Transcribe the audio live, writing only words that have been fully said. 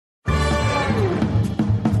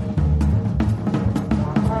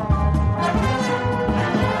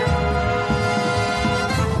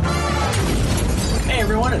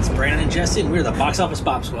Jesse, and we're the Box Office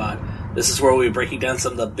Bomb Squad. This is where we'll be breaking down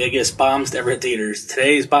some of the biggest bombs to ever hit theaters.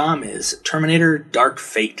 Today's bomb is Terminator Dark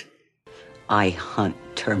Fate. I hunt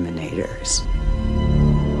Terminators.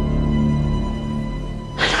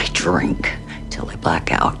 And I drink till I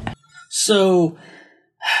black out. So,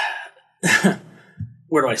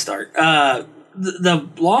 where do I start? The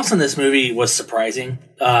loss in this movie was surprising.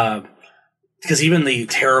 Because even the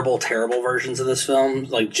terrible, terrible versions of this film,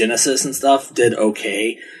 like Genesis and stuff, did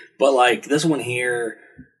okay. But, like, this one here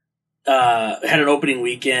had an opening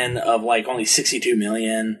weekend of, like, only $62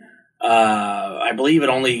 million. I believe it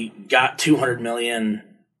only got $200 million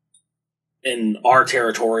in our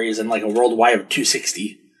territories and, like, a worldwide of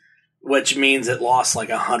 $260, which means it lost, like,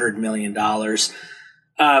 $100 million.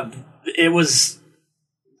 It's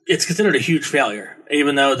considered a huge failure,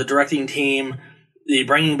 even though the directing team, the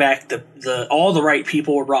bringing back all the right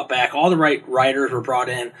people were brought back, all the right writers were brought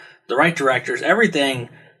in, the right directors, everything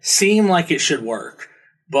seemed like it should work,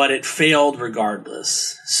 but it failed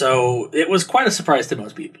regardless. So it was quite a surprise to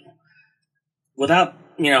most people. Without,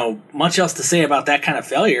 much else to say about that kind of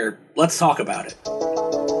failure, let's talk about it.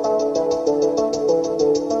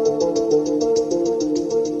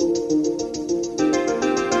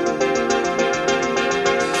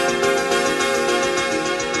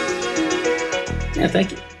 Yeah,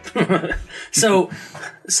 thank you. So,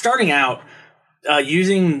 starting out,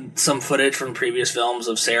 using some footage from previous films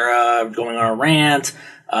of Sarah going on a rant,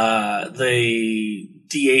 the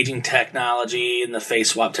de-aging technology and the face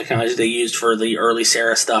swap technology they used for the early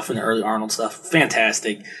Sarah stuff and the early Arnold stuff,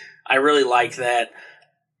 fantastic. I really like that.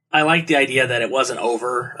 I like the idea that it wasn't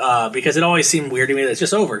over, because it always seemed weird to me that it's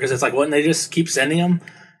just over, because it's like, wouldn't they just keep sending them?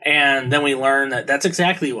 And then we learn that that's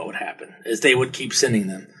exactly what would happen, is they would keep sending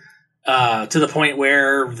them. To the point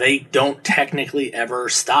where they don't technically ever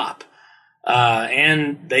stop.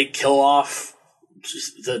 And they kill off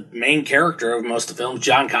the main character of most of the film,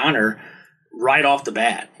 John Connor, right off the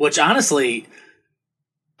bat. Which, honestly,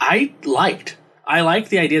 I liked. I liked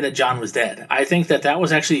the idea that John was dead. I think that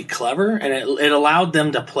was actually clever, and it allowed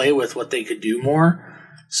them to play with what they could do more.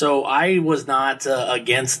 So I was not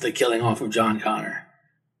against the killing off of John Connor.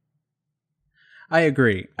 I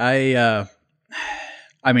agree.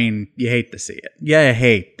 I mean, you hate to see it. Yeah, you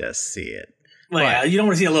hate to see it. Well, yeah, you don't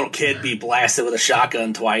want to see a little kid be blasted with a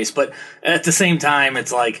shotgun twice, but at the same time,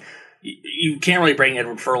 it's like, you can't really bring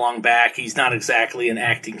Edward Furlong back. He's not exactly in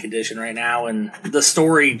acting condition right now, and the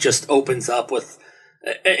story just opens up with,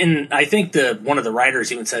 and I think one of the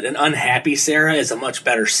writers even said, an unhappy Sarah is a much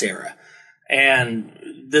better Sarah. And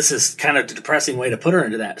this is kind of a depressing way to put her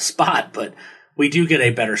into that spot, but we do get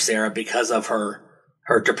a better Sarah because of her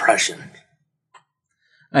depression.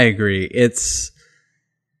 I agree.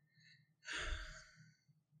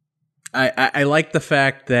 I like the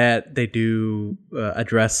fact that they do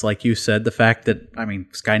address, like you said, the fact that,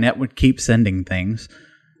 Skynet would keep sending things.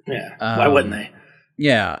 Yeah, why wouldn't they?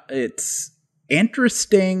 Yeah, it's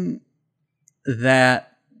interesting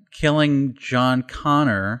that killing John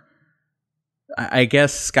Connor, I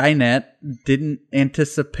guess Skynet didn't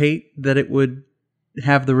anticipate that it would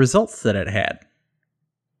have the results that it had.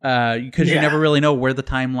 Because you never really know where the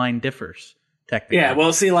timeline differs, technically. Yeah,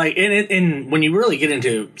 well, see, like, in when you really get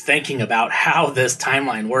into thinking about how this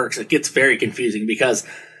timeline works, it gets very confusing because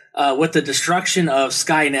with the destruction of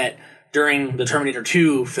Skynet during the Terminator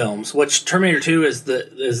 2 films, which Terminator 2 is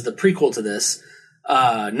the prequel to this,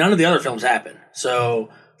 none of the other films happen. So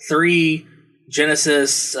 3,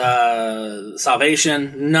 Genesis,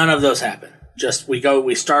 Salvation, none of those happen. Just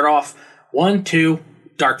we start off 1, 2,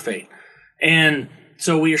 Dark Fate. And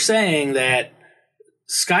so we are saying that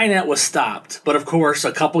Skynet was stopped, but of course,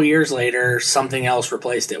 a couple years later, something else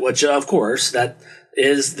replaced it. Which, of course, that's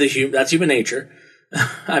human nature.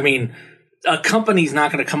 I mean, a company's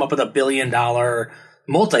not going to come up with a billion-dollar,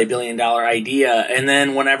 multi-billion-dollar idea, and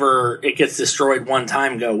then whenever it gets destroyed one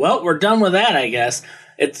time, go, well, we're done with that, I guess.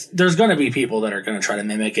 There's going to be people that are going to try to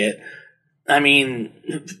mimic it. I mean,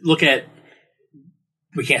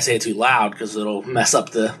 we can't say it too loud because it'll mess up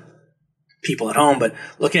the people at home, but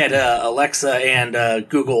look at Alexa and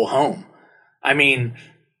Google Home. I mean,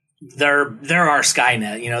 they're our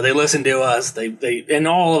Skynet. They listen to us. They and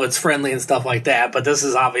all of it's friendly and stuff like that. But this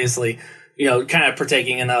is obviously, kind of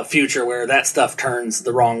partaking in a future where that stuff turns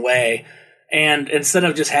the wrong way. And instead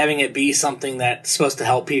of just having it be something that's supposed to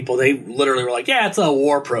help people, they literally were like, "Yeah, it's a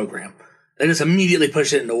war program." They just immediately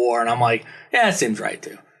push it into war, and I'm like, "Yeah, it seems right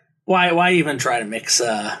too. Why even try to mix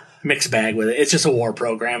bag with it? It's just a war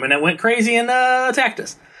program," and it went crazy and attacked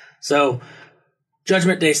us. So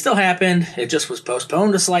Judgment Day still happened. It just was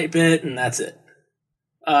postponed a slight bit, and that's it.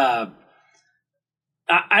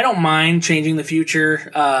 I don't mind changing the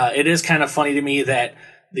future. It is kind of funny to me that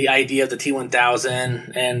the idea of the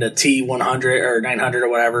T-1000 and the T-100 or 900 or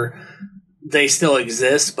whatever, they still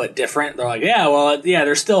exist, but different. They're like,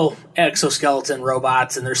 there's still exoskeleton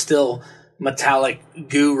robots and there's still metallic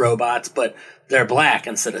goo robots, but they're black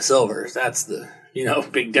instead of silver. That's the,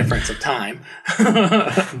 big difference of time.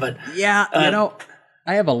 But yeah,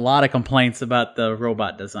 I have a lot of complaints about the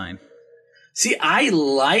robot design. See, I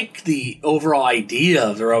like the overall idea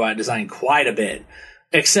of the robot design quite a bit,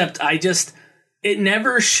 except it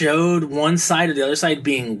never showed one side or the other side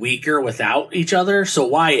being weaker without each other. So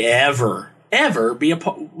why ever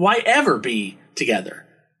be together?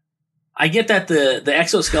 I get that the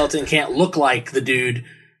exoskeleton can't look like the dude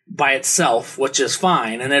by itself, which is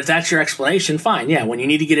fine. And if that's your explanation, fine. Yeah, when you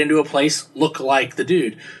need to get into a place, look like the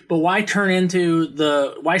dude. But why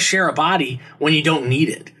why share a body when you don't need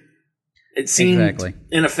it? It seemed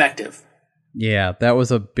ineffective. Yeah, that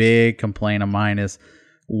was a big complaint of mine is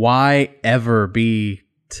why ever be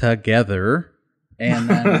together? And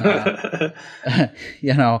then,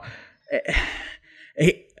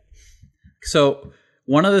 so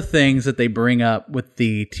one of the things that they bring up with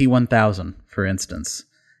the T-1000, for instance,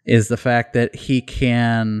 is the fact that he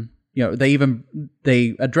can,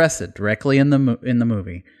 they address it directly in the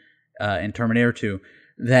movie, in Terminator 2,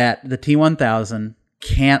 that the T-1000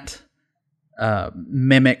 can't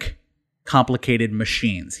mimic complicated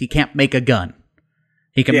machines. He can't make a gun.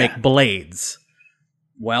 He can make blades.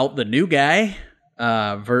 Well, the new guy,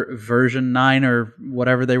 version 9 or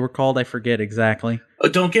whatever they were called, I forget exactly. I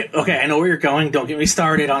know where you're going. Don't get me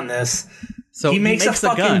started on this. So he makes a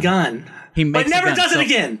fucking gun. He makes but never does it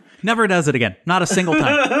again. Never does it again. Not a single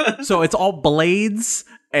time. So it's all blades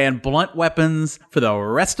and blunt weapons for the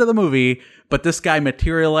rest of the movie, but this guy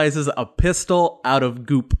materializes a pistol out of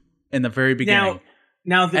goop in the very beginning.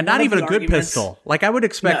 Now, and not even a good pistol. Like I would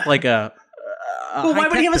expect like a well, why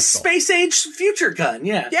would he have pistol. A space-age future gun?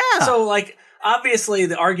 Yeah. Yeah. So, obviously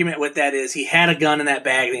the argument with that is he had a gun in that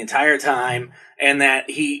bag the entire time, and that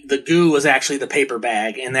the goo was actually the paper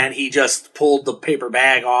bag, and that he just pulled the paper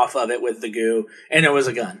bag off of it with the goo, and it was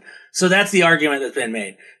a gun. So that's the argument that's been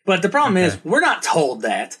made. But the problem is, we're not told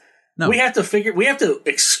that. No. We have to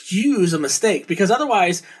excuse a mistake, because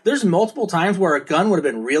otherwise there's multiple times where a gun would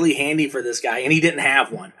have been really handy for this guy and he didn't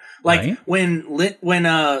have one. When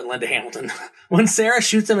Linda Hamilton, when Sarah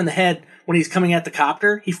shoots him in the head when he's coming at the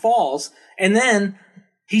copter, he falls and then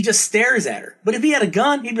he just stares at her. But if he had a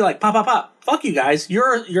gun, he'd be like, pop, pop, pop. Fuck you guys.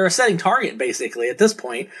 You're a setting target, basically, at this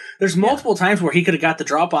point. There's multiple times where he could have got the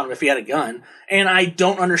drop on him if he had a gun. And I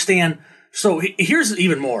don't understand. So here's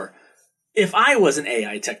even more. If I was an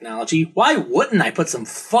AI technology, why wouldn't I put some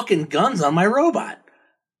fucking guns on my robot?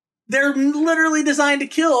 They're literally designed to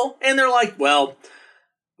kill, and they're like, well,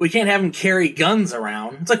 we can't have them carry guns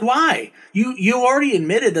around. It's like, why? You already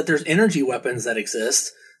admitted that there's energy weapons that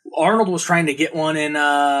exist. Arnold was trying to get one in,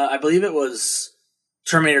 I believe it was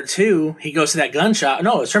Terminator 2. He goes to that gun shop.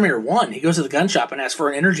 No, it was Terminator 1. He goes to the gun shop and asks for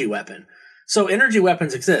an energy weapon. So energy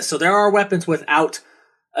weapons exist. So there are weapons without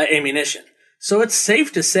ammunition. So it's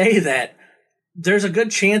safe to say that there's a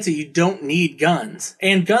good chance that you don't need guns.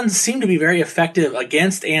 And guns seem to be very effective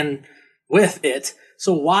against and with it.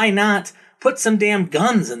 So why not put some damn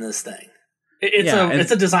guns in this thing?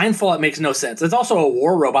 It's a design flaw that makes no sense. It's also a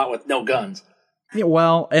war robot with no guns. Yeah,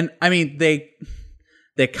 well, and I mean, they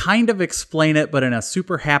kind of explain it, but in a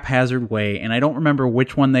super haphazard way, and I don't remember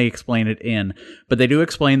which one they explain it in, but they do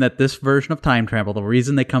explain that this version of time travel, the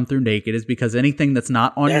reason they come through naked is because anything that's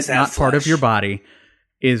not part of your body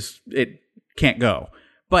can't go.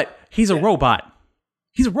 But he's a robot.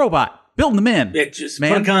 He's a robot. Building them in. Yeah, just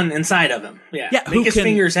put a gun inside of him. Yeah. Make his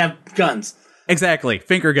fingers have guns. Exactly.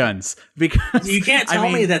 Finger guns. Because you can't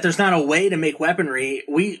tell me that there's not a way to make weaponry.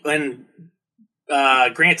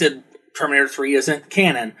 Granted, Terminator 3 isn't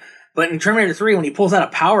canon, but in Terminator 3, when he pulls out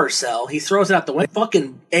a power cell, he throws it out the window,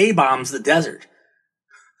 fucking A-bombs the desert.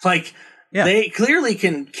 They clearly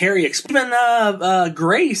can carry even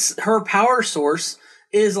Grace, her power source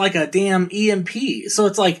is like a damn EMP. So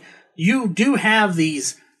it's like, you do have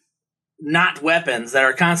these not weapons that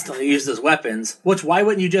are constantly used as weapons, why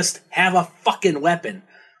wouldn't you just have a fucking weapon?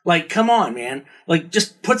 Like, come on, man. Like,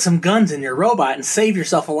 just put some guns in your robot and save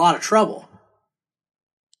yourself a lot of trouble.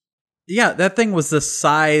 Yeah, that thing was the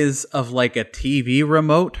size of like a TV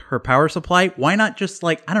remote, her power supply. Why not just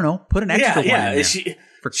put an extra one in there?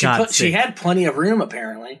 She had plenty of room,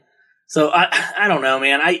 apparently. So I don't know,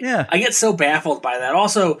 man. I get so baffled by that.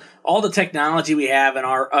 Also, all the technology we have in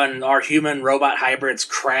our human robot hybrids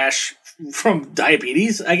crash from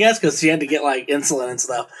diabetes, I guess, because she had to get like insulin and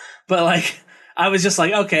stuff. But I was just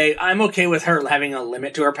like, okay, I'm okay with her having a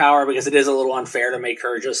limit to her power because it is a little unfair to make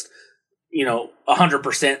her just,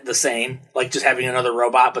 100% the same, like just having another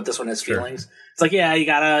robot, but this one has feelings. It's like, yeah, you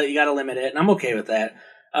gotta limit it, and I'm okay with that.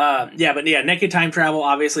 Naked time travel,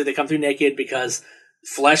 obviously they come through naked because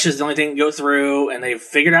flesh is the only thing to go through, and they've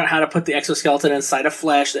figured out how to put the exoskeleton inside of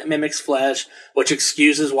flesh that mimics flesh, which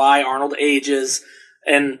excuses why Arnold ages,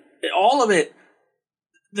 and all of it.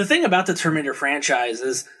 The thing about the Terminator franchise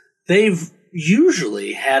is they've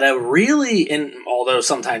usually had a really, and although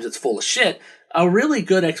sometimes it's full of shit, a really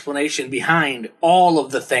good explanation behind all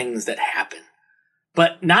of the things that happen.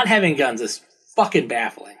 But not having guns is fucking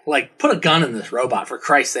baffling. Like, put a gun in this robot, for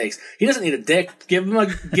Christ's sakes. He doesn't need a dick. Give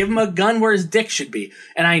him a gun where his dick should be.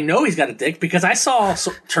 And I know he's got a dick because I saw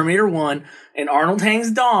Terminator 1 and Arnold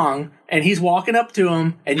hangs dong and he's walking up to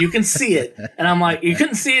him and you can see it. And I'm like, you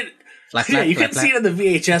couldn't see it. You couldn't see it in the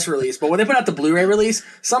VHS release, but when they put out the Blu-ray release,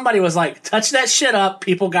 somebody was like, touch that shit up,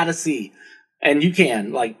 people gotta see. And you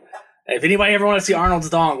can. Like, if anybody ever want to see Arnold's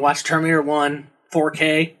dong, watch Terminator 1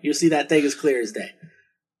 4K. You'll see that thing as clear as day.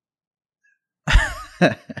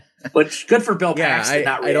 Which, good for Bill Paxton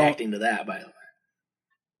not reacting to that, by the way.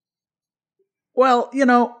 Well,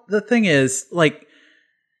 the thing is, like,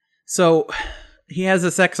 so he has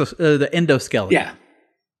this the endoskeleton. Yeah.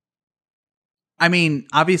 I mean,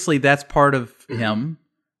 obviously that's part of him.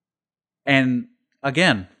 And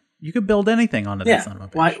again, you could build anything onto that son of a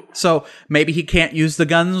bitch. Why? So maybe he can't use the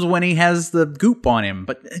guns when he has the goop on him.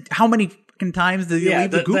 But how many fucking times did he leave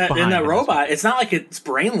the goop behind? In that robot, it's not like it's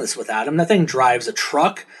brainless without him. That thing drives a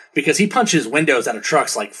truck because he punches windows out of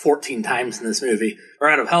trucks like 14 times in this movie, or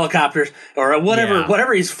out of helicopters, or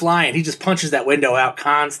whatever he's flying. He just punches that window out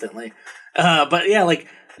constantly. Why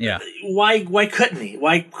couldn't he?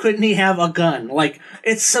 Why couldn't he have a gun? Like,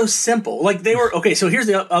 it's so simple. Like, they were okay. So here's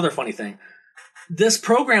the other funny thing. This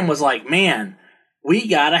program was like, man, we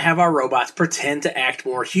gotta have our robots pretend to act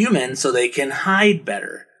more human so they can hide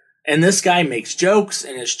better. And this guy makes jokes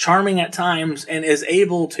and is charming at times and is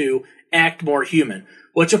able to act more human,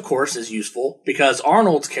 which of course is useful because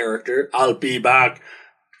Arnold's character, I'll be back,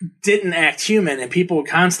 didn't act human, and people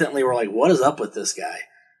constantly were like, what is up with this guy?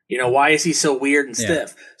 Why is he so weird and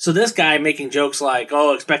stiff? So this guy making jokes like,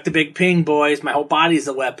 oh, expect a big ping, boys. My whole body's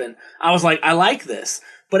a weapon. I was like, I like this.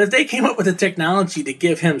 But if they came up with a technology to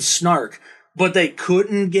give him snark, but they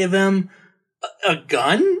couldn't give him a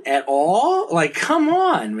gun at all? Like, come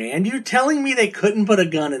on, man. You're telling me they couldn't put a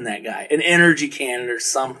gun in that guy, an energy cannon or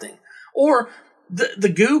something. Or the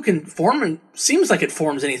goo can form, seems like it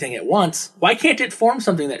forms anything at once. Why can't it form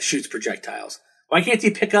something that shoots projectiles? Why can't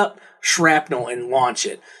he pick up shrapnel and launch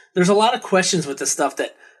it? There's a lot of questions with this stuff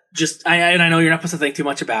that just, and I know you're not supposed to think too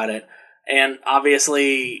much about it. And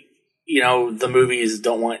obviously, the movies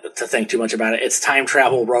don't want to think too much about it. It's time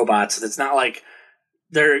travel robots. It's not like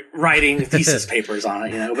they're writing thesis papers on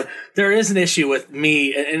it, But there is an issue with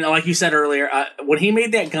me. And like you said earlier, when he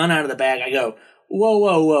made that gun out of the bag, I go, whoa,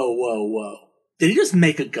 whoa, whoa, whoa, whoa. Did he just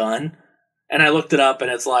make a gun? And I looked it up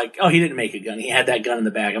and it's like, oh, he didn't make a gun. He had that gun in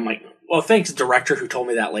the bag. I'm like, well, thanks, director, who told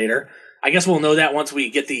me that later. I guess we'll know that once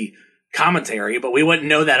we get the commentary, but we wouldn't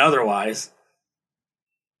know that otherwise.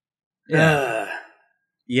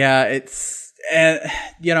 Yeah, it's, and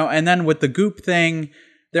then with the goop thing,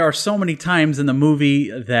 there are so many times in the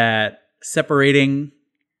movie that separating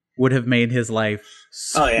would have made his life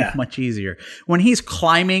so much easier. When he's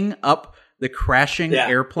climbing up the crashing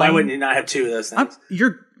airplane. Why wouldn't you not have two of those things?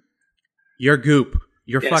 You're goop.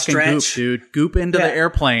 You're fucking goop, dude. Goop into the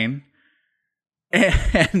airplane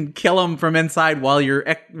and kill him from inside while your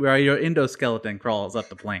endoskeleton crawls up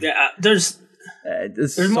the plane. Yeah, there's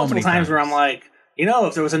so multiple times where I'm like,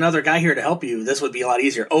 if there was another guy here to help you, this would be a lot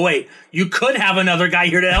easier. Oh, wait, you could have another guy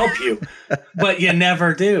here to help you, but you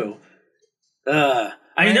never do.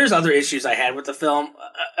 There's other issues I had with the film.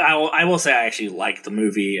 I will say I actually liked the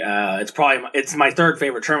movie. It's my third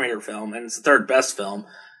favorite Terminator film, and it's the third best film.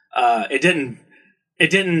 It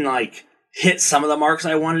didn't like hit some of the marks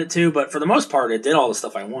I wanted it to, but for the most part, it did all the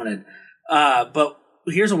stuff I wanted. But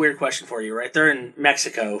here's a weird question for you, right? They're in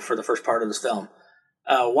Mexico for the first part of this film.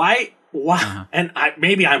 Why? Uh-huh. And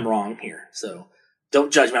maybe I'm wrong here, so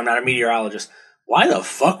don't judge me. I'm not a meteorologist. Why the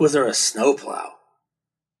fuck was there a snowplow?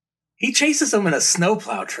 He chases him in a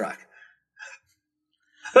snowplow truck.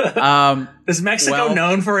 Is Mexico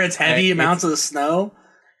known for its heavy amounts of snow?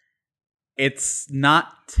 It's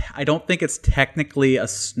not. I don't think it's technically a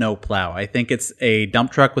snowplow. I think it's a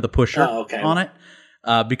dump truck with a pusher on it,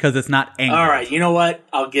 because it's not angled. All right, you know what?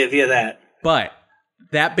 I'll give you that. But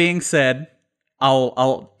that being said,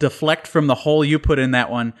 I'll deflect from the hole you put in that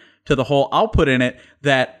one to the hole I'll put in it.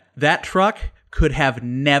 That truck could have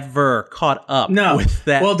never caught up No. with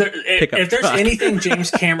that. Well, pickup if there's truck. anything James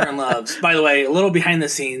Cameron loves, by the way, a little behind the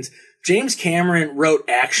scenes, James Cameron wrote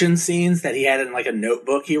action scenes that he had in like a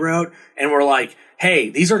notebook he wrote, and we're like, hey,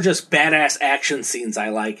 these are just badass action scenes I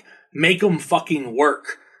like. Make them fucking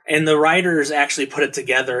work. And the writers actually put it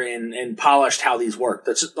together and polished how these work.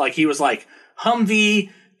 That's like, he was like, Humvee,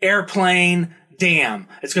 airplane, damn,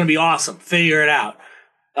 it's going to be awesome. Figure it out.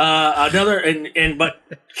 But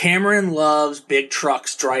Cameron loves big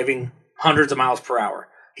trucks driving hundreds of miles per hour.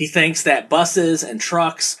 He thinks that buses and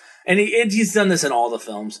trucks, and he's done this in all the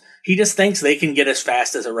films, he just thinks they can get as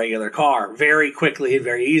fast as a regular car very quickly and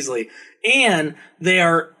very easily. And they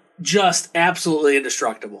are just absolutely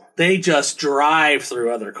indestructible. They just drive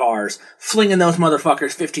through other cars, flinging those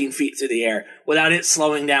motherfuckers 15 feet through the air without it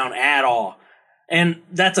slowing down at all. And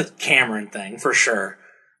that's a Cameron thing for sure.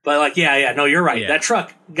 But like, no, you're right. Yeah. That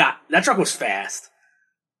truck was fast.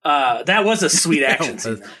 That was a sweet action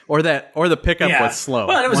scene. Or the pickup was slow.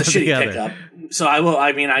 Well, it was a shitty together. pickup. So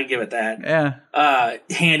I give it that. Yeah.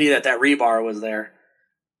 Handy that rebar was there.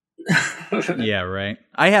 Yeah, right.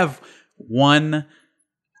 I have one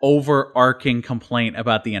overarching complaint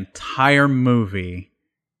about the entire movie,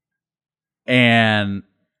 and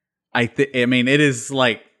I mean, it is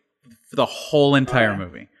like the whole entire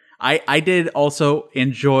movie. I did also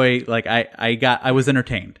enjoy, like, I was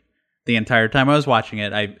entertained the entire time I was watching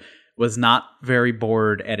it. I was not very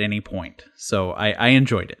bored at any point, so I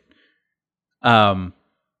enjoyed it.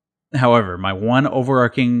 However, my one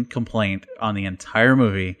overarching complaint on the entire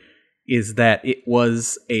movie is that it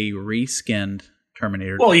was a reskinned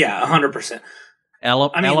Terminator. Well, yeah, 100%.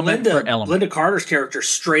 Element for element. Linda Carter's character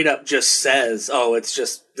straight up just says, "Oh, it's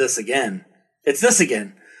just this again. It's this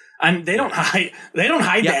again." They don't hide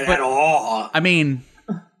that at all. I mean,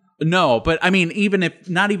 no, but I mean, even if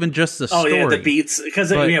not even just the story. Oh yeah, the beats,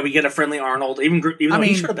 because we get a friendly Arnold, even though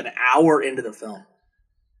he should have been an hour into the film.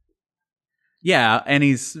 Yeah, and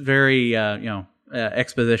he's very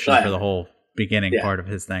exposition for the whole beginning part of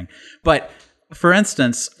his thing. But for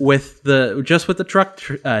instance, with the truck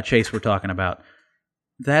chase we're talking about,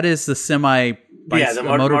 that is the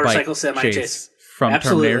motorcycle semi chase from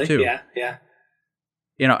Absolutely. Terminator 2. Yeah.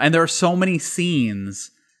 And there are so many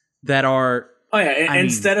scenes that are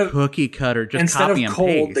instead of cookie cutter, just instead copy of and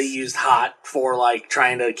cold, paste. they used hot for like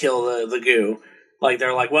trying to kill the goo. Like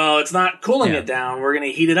they're like, well, it's not cooling it down. We're going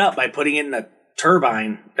to heat it up by putting it in a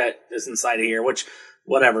turbine that is inside of here. Which,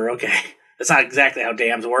 whatever. Okay, that's not exactly how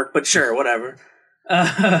dams work, but sure, whatever.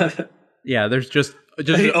 Yeah, there's just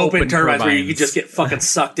open turbines where you could just get fucking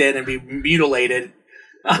sucked in and be mutilated.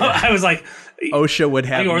 I was like, OSHA would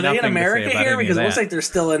have. Are they in America here? Because it looks like they're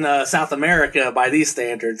still in South America by these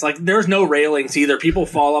standards. Like, there's no railings either. People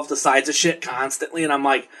fall off the sides of shit constantly, and I'm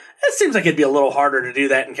like, it seems like it'd be a little harder to do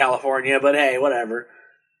that in California. But hey, whatever.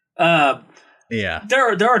 Yeah,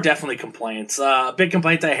 there are definitely complaints. A big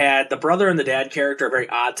complaint I had: the brother and the dad character are very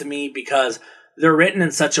odd to me because they're written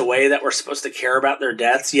in such a way that we're supposed to care about their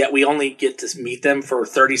deaths, yet we only get to meet them for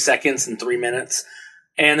 30 seconds and 3 minutes.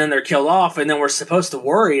 And then they're killed off, and then we're supposed to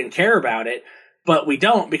worry and care about it, but we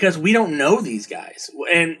don't because we don't know these guys.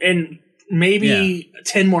 And maybe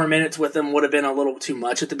 10 more minutes with them would have been a little too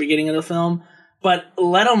much at the beginning of the film, but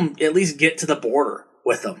let them at least get to the border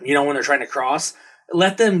with them. When they're trying to cross,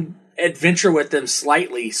 let them adventure with them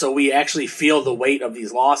slightly so we actually feel the weight of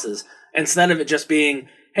these losses instead of it just being,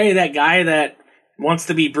 hey, that guy that wants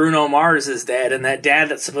to be Bruno Mars is dead, and that dad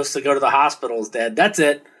that's supposed to go to the hospital is dead. That's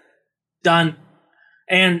it. Done.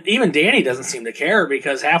 And even Danny doesn't seem to care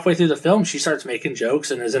because halfway through the film, she starts making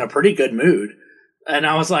jokes and is in a pretty good mood. And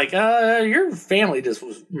I was like, your family just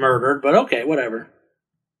was murdered, but okay, whatever.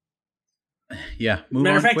 Yeah.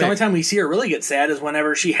 Matter of fact, the only time we see her really get sad is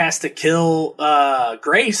whenever she has to kill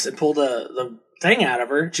Grace and pull the thing out of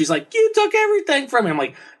her. She's like, you took everything from me. I'm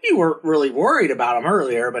like, you weren't really worried about him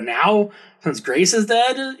earlier, but now, since Grace is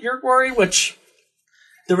dead, you're worried? Which,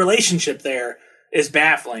 the relationship there is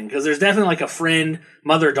baffling because there's definitely like a friend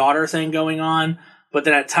mother-daughter thing going on, but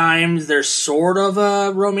then at times there's sort of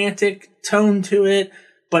a romantic tone to it,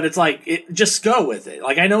 but it's like, just go with it.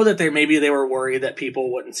 Like, I know that maybe they were worried that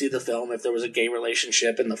people wouldn't see the film if there was a gay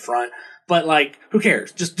relationship in the front, but like, who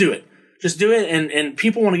cares? Just do it. Just do it, and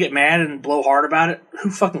people want to get mad and blow hard about it.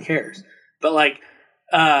 Who fucking cares? But like,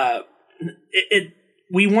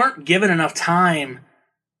 we weren't given enough time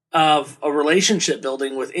of a relationship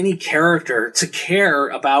building with any character to care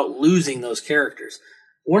about losing those characters.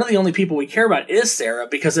 One of the only people we care about is Sarah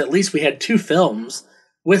because at least we had 2 films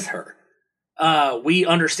with her. We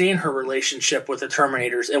understand her relationship with the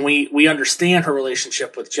Terminators, and we understand her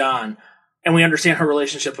relationship with John, and we understand her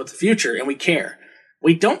relationship with the future, and we care.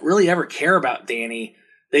 we don't really ever care about Dani.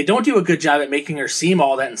 They don't do a good job at making her seem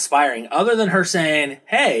all that inspiring, other than her saying,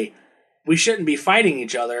 hey, we shouldn't be fighting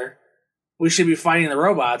each other. We should be fighting the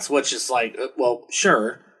robots, which is like, well,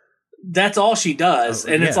 sure. That's all she does.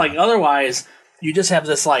 And it's like, otherwise, you just have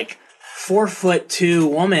this like 4'2"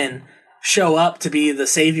 woman show up to be the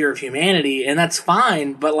savior of humanity, and that's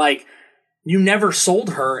fine, but like, you never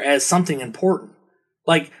sold her as something important.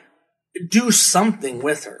 Like, do something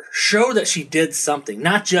with her. Show that she did something,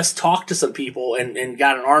 not just talk to some people and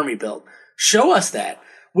got an army built. Show us that.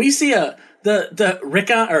 We see the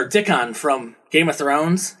Rickon or Dickon from Game of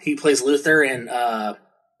Thrones. He plays Luther in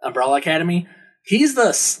Umbrella Academy. He's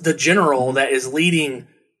the general that is leading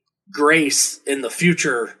Grace in the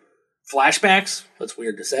future flashbacks. That's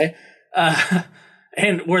weird to say.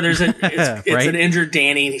 And where there's it's right? an injured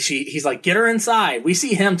Dani, and he's like, get her inside. We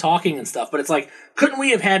see him talking and stuff, but it's like, couldn't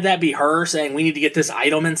we have had that be her saying, we need to get this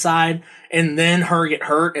item inside, and then her get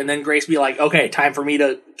hurt, and then Grace be like, okay, time for me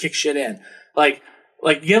to kick shit in. Like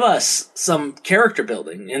give us some character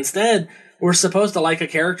building. Instead, we're supposed to like a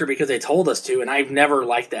character because they told us to, and I've never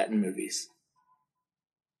liked that in movies.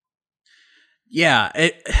 Yeah,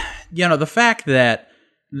 the fact that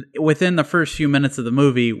within the first few minutes of the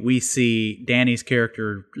movie, we see Dani's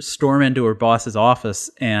character storm into her boss's office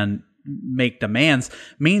and make demands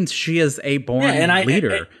means she is a born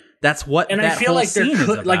leader. That's what and that I feel whole like scene is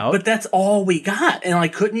about. Like, but that's all we got. And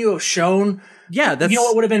like, couldn't you have shown? Yeah, you know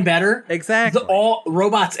what would have been better? Exactly. All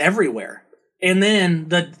robots everywhere, and then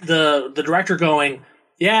the director going,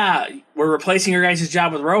 yeah, we're replacing your guys'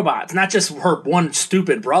 job with robots, not just her one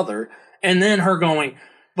stupid brother, and then her going,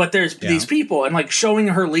 but there's these people, and like showing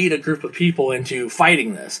her lead a group of people into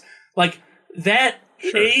fighting this. Like that,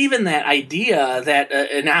 even that idea, that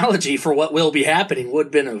analogy for what will be happening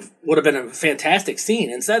would have been a fantastic scene.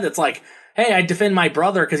 Instead, it's like, hey, I defend my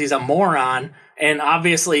brother because he's a moron, and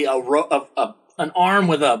obviously an arm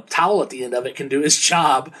with a towel at the end of it can do his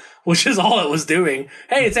job, which is all it was doing.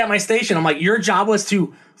 Hey, it's at my station. I'm like, your job was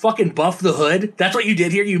to fucking buff the hood? That's what you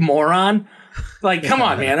did here, you moron? Like, come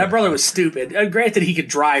on, man. That brother was stupid. Granted, he could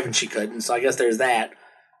drive and she couldn't, so I guess there's that.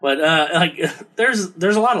 But, there's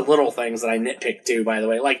a lot of little things that I nitpick too, by the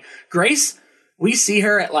way. Like, Grace, we see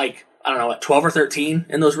her at like, I don't know, at 12 or 13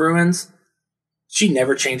 in those ruins. She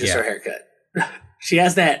never changes her haircut. She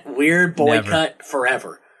has that weird boy cut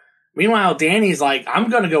forever. Meanwhile, Dani's like, I'm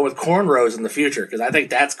going to go with cornrows in the future because I think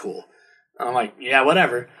that's cool. And I'm like, yeah,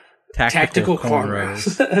 whatever. Tactical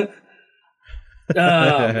cornrows.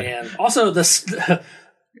 Oh, man. Also, I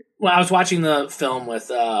was watching the film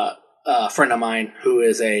with a friend of mine who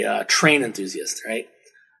is a train enthusiast, right?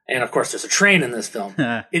 And, of course, there's a train in this film.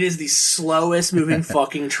 It is the slowest moving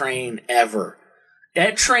fucking train ever.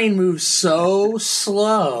 That train moves so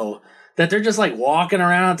slow that they're just, like, walking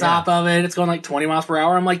around on top of it. It's going, like, 20 miles per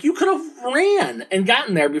hour. I'm like, you could have ran and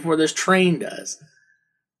gotten there before this train does.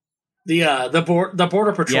 The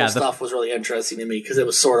Border Patrol stuff was really interesting to me because it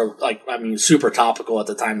was sort of like, I mean, super topical at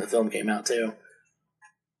the time the film came out too.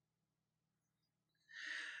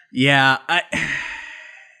 Yeah, I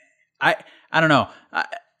don't know.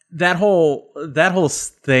 That whole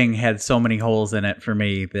thing had so many holes in it for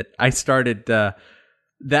me that I started.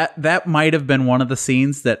 That might have been one of the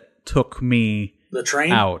scenes that took me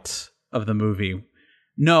out of the movie.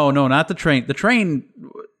 No, not the train. The train.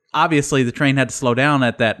 Obviously, the train had to slow down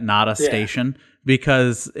at that Nada station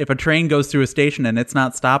because if a train goes through a station and it's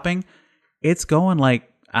not stopping, it's going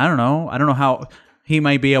like, I don't know how he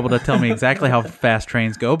might be able to tell me exactly how fast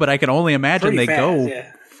trains go, but I can only imagine they go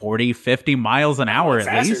 40, 50 miles an hour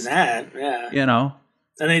at least. Faster than that, You know?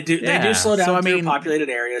 And they do slow down through populated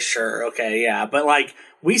areas, sure, okay, yeah. But like,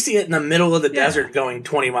 we see it in the middle of the desert going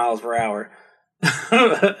 20 miles per hour.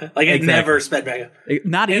 Like it never sped back up.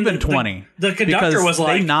 Not even 20. The conductor was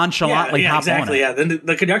like, they nonchalantly hop on it. Yeah, then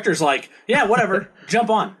the conductor's like, yeah, whatever, jump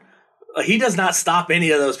on. He does not stop any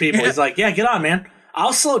of those people. He's like, yeah, get on, man.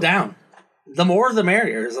 I'll slow down. The more the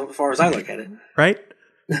merrier, as far as I look at it. Right?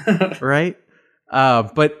 Right?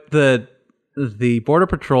 But the Border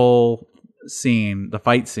Patrol scene, the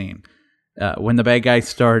fight scene, when the bad guy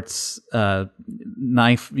starts sporking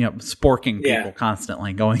people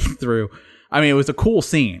constantly going through. I mean, it was a cool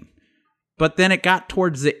scene. But then it got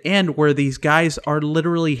towards the end where these guys are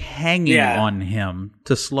literally hanging on him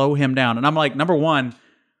to slow him down. And I'm like, number one,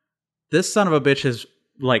 this son of a bitch has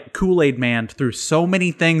like Kool-Aid Man through so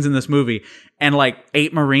many things in this movie. And like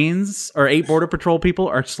 8 Marines or 8 Border Patrol people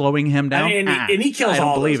are slowing him down. I mean, and he kills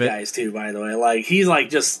all those guys too, by the way. Like, he's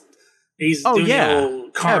like he's doing the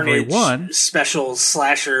old Carnage special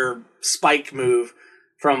slasher spike move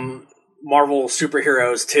from Marvel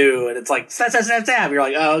superheroes too, and it's like stab. You're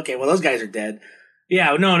like, oh, okay, well those guys are dead.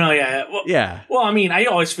 Yeah, no, yeah. Well, Yeah. Well, I mean, I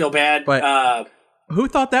always feel bad. But who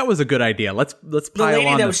thought that was a good idea? Let's pile on the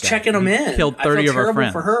lady that was this guy. checking them in. Killed 30 of her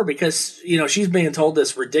friends. For her because, she's being told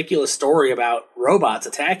this ridiculous story about robots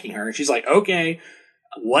attacking her. And she's like, okay,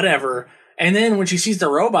 whatever. And then when she sees the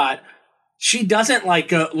robot, she doesn't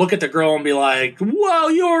look at the girl and be like, whoa,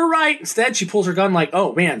 you're right. Instead, she pulls her gun like,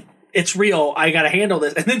 oh, man, it's real. I got to handle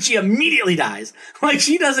this. And then she immediately dies. Like,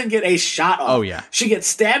 she doesn't get a shot off. Oh, yeah. She gets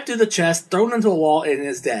stabbed through the chest, thrown into a wall, and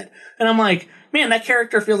is dead. And I'm like, man, that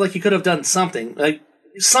character feels like he could have done something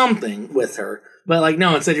with her. But,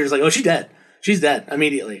 no, instead you're just like, oh, she's dead. She's dead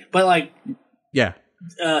immediately. But, yeah.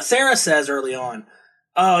 Sarah says early on,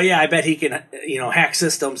 oh, yeah, I bet he can, hack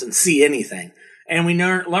systems and see anything. And we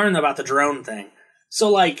learn about the drone thing.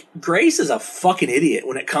 So, Grace is a fucking idiot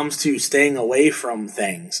when it comes to staying away from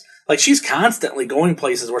things. She's constantly going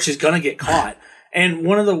places where she's going to get caught. And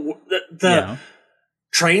one of the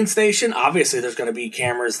train station, obviously there's going to be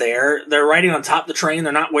cameras there. They're riding on top of the train.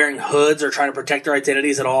 They're not wearing hoods or trying to protect their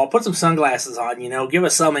identities at all. Put some sunglasses on, give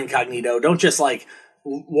us some incognito. Don't just,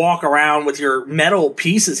 walk around with your metal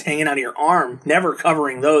pieces hanging out of your arm, never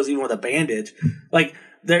covering those, even with a bandage.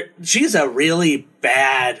 She's a really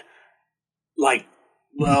bad,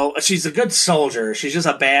 she's a good soldier. She's just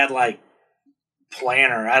a bad,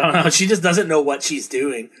 planner. I don't know. She just doesn't know what she's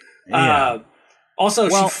doing. Yeah. Also,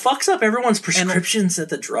 she fucks up everyone's prescriptions at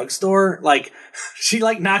the drugstore. She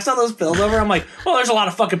knocks all those pills over. I'm like, well, there's a lot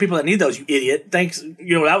of fucking people that need those, you idiot. Thanks.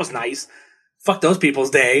 That was nice. Fuck those people's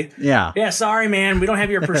day. Yeah. Yeah, sorry, man. We don't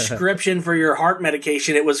have your prescription for your heart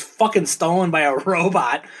medication. It was fucking stolen by a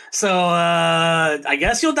robot. So, I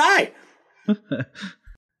guess you'll die.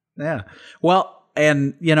 Yeah. Well,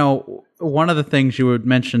 and, one of the things you had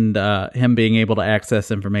mentioned, him being able to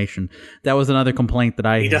access information, that was another complaint that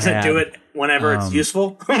I had. He doesn't do it whenever it's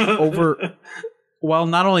useful? Well,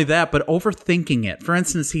 not only that, but overthinking it. For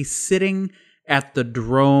instance, he's sitting at the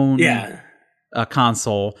drone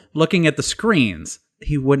console looking at the screens.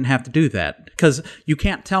 He wouldn't have to do that because you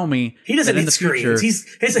can't tell me he doesn't need screens.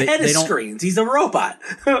 His head is screens. He's a robot.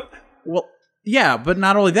 Well, yeah, but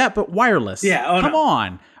not only that, but wireless. Yeah, come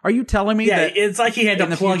on. Are you telling me that it's like he had to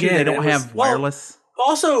plug in? They don't have wireless.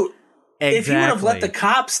 Also, if he would have let the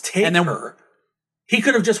cops take her, he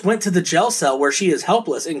could have just went to the jail cell where she is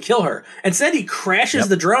helpless and kill her. Instead, he crashes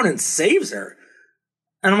the drone and saves her.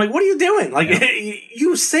 And I'm like, what are you doing?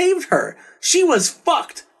 You saved her. She was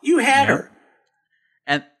fucked. You had her.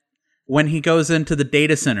 And when he goes into the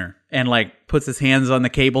data center and puts his hands on the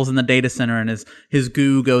cables in the data center and his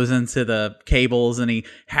goo goes into the cables and he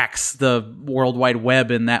hacks the World Wide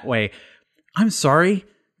Web in that way. I'm sorry.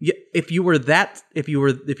 If you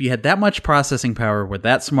had that much processing power, were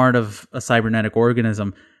that smart of a cybernetic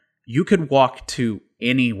organism, you could walk to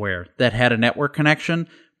anywhere that had a network connection,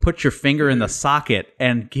 put your finger in the socket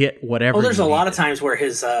and get whatever. Well, there's a lot of times where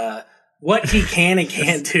his what he can and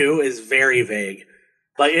can't do is very vague.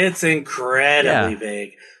 It's incredibly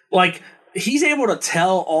vague. He's able to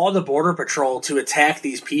tell all the Border Patrol to attack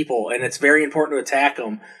these people, and it's very important to attack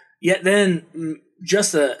them. Yet then,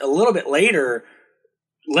 just a little bit later,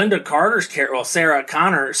 Linda Carter's character, Sarah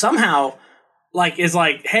Connor, somehow, is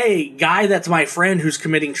hey, guy that's my friend who's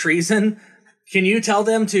committing treason, can you tell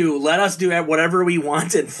them to let us do whatever we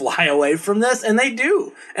want and fly away from this? And they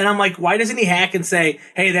do. And I'm like, why doesn't he hack and say,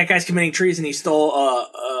 hey, that guy's committing treason, he stole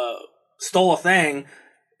a thing,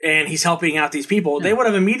 and he's helping out these people? They would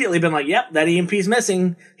have immediately been like, yep, that EMP's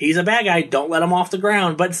missing. He's a bad guy. Don't let him off the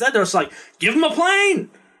ground. But instead, they're just like, give him a plane.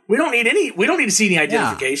 We don't need to see any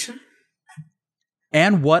identification. Yeah.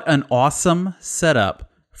 And what an awesome setup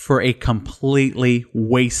for a completely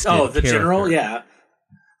wasted the character. general, yeah.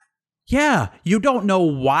 Yeah, you don't know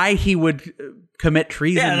why he would commit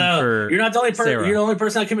treason for You're not the only Sarah. You're the only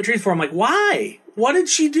person that commit treason for. I'm like, why? What did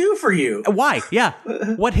she do for you? Why? Yeah.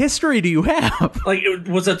 What history do you have? It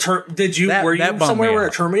was a were you somewhere where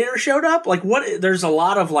a Terminator showed up? What? There's a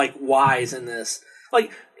lot of whys in this.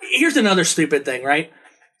 Here's another stupid thing, right?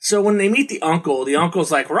 So when they meet the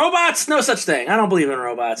uncle's like, robots? No such thing. I don't believe in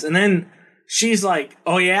robots. And then she's like,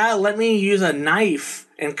 oh yeah, let me use a knife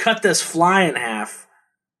and cut this fly in half.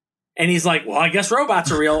 And he's like, well, I guess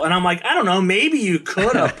robots are real. And I'm like, I don't know. Maybe you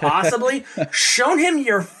could have possibly shown him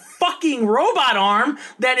your fucking robot arm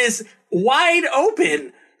that is wide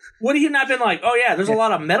open. Would he not been like, oh yeah, there's a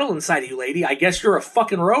lot of metal inside of you, lady. I guess you're a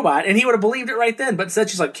fucking robot. And he would have believed it right then. But instead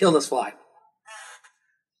she's like, kill this fly.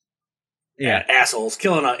 Yeah, assholes.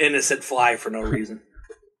 Killing an innocent fly for no reason.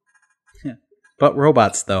 Yeah. But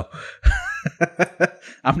robots, though.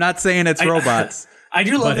 I'm not saying it's robots. I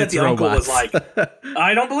do love But that it's the uncle was robots. like,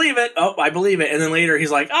 I don't believe it. Oh, I believe it. And then later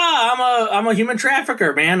he's like, I'm a human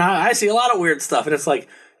trafficker, man. I see a lot of weird stuff. And it's like,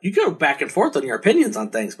 you go back and forth on your opinions on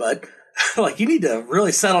things, bud. Like, you need to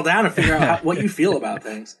really settle down and figure out what you feel about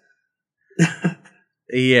things.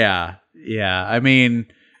 Yeah. I mean,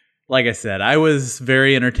 like I said, I was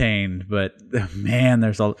very entertained, but man,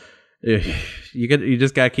 there's you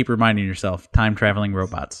just gotta keep reminding yourself: time traveling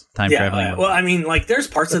robots. Well, I mean, like, there's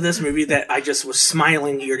parts of this movie that I just was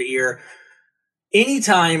smiling ear to ear.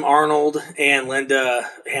 Anytime Arnold and Linda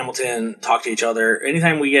Hamilton talk to each other,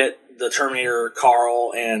 anytime we get the Terminator,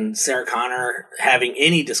 Carl, and Sarah Connor having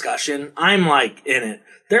any discussion, I'm like in it.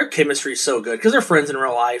 Their chemistry is so good because they're friends in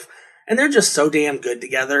real life, and they're just so damn good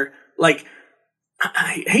together. Like,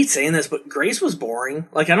 I hate saying this, but Grace was boring.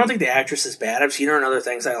 Like, I don't think the actress is bad. I've seen her in other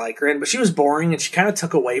things I like her in, but she was boring and she kind of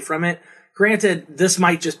took away from it. Granted, this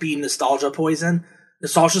might just be nostalgia poison.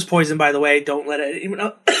 Nostalgia's poison, by the way. Don't let anyone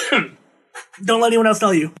else, don't let anyone else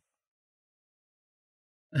tell you.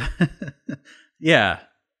 Yeah.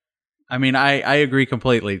 I mean, I agree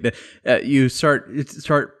completely. You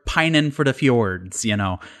start pining for the fjords, you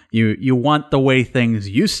know. You want the way things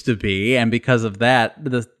used to be, and because of that,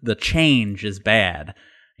 the change is bad.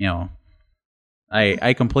 You know,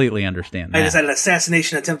 I completely understand that. I just had an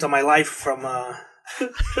assassination attempt on my life from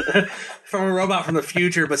from a robot from the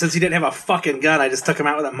future, but since he didn't have a fucking gun, I just took him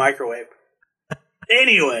out with a microwave.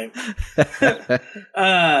 Anyway,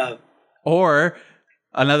 or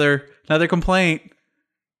another complaint.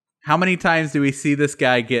 How many times do we see this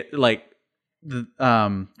guy get, like,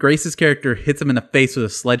 Grace's character hits him in the face with a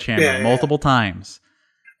sledgehammer multiple times,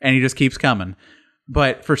 and he just keeps coming.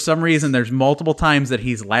 But for some reason, there's multiple times that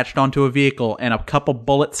he's latched onto a vehicle and a couple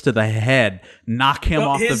bullets to the head knock him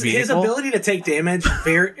off the vehicle. His ability to take damage,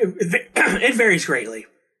 it varies greatly.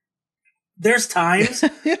 There's times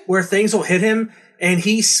where things will hit him, and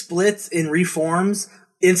he splits and reforms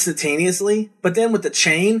instantaneously. But then with the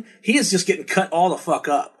chain, he is just getting cut all the fuck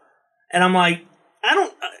up. And I'm like,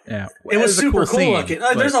 Yeah, it was super cool scene, looking.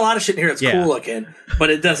 There's a lot of shit in here that's cool looking, but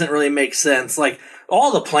it doesn't really make sense. Like,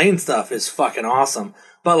 all the plane stuff is fucking awesome.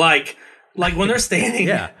 But like when they're standing,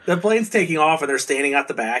 the plane's taking off and they're standing at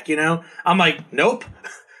the back, you know? I'm like, nope.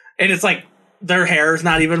 And it's like, their hair is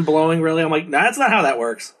not even blowing really. I'm like, nah, that's not how that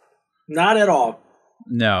works. Not at all.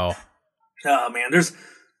 No. Oh, man,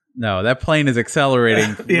 No, that plane is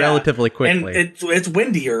accelerating relatively quickly. And it's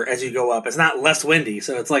windier as you go up. It's not less windy.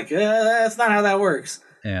 So it's like, that's not how that works.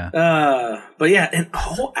 Yeah. But yeah, and a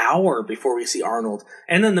whole hour before we see Arnold.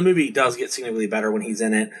 And then the movie does get significantly better when he's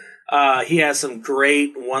in it. He has some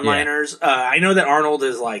great one-liners. I know that Arnold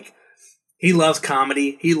is like, he loves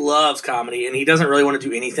comedy. And he doesn't really want to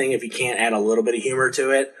do anything if he can't add a little bit of humor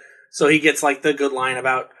to it. So he gets like the good line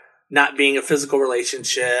about not being a physical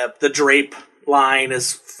relationship. The drape line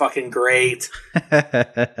is fucking great.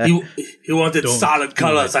 He wanted solid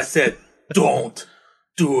colors. I said, don't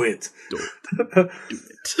do it. Don't do it.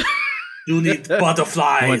 You need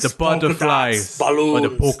butterflies. I want the butterflies, balloons, or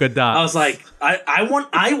the polka dots. I was like, I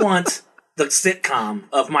want the sitcom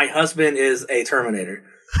of my husband is a Terminator.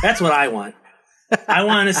 That's what I want. I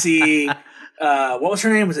want to see. What was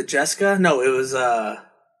her name? Was it Jessica? No, it was. Oh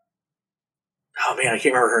man, I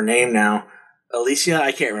can't remember her name now. Alicia?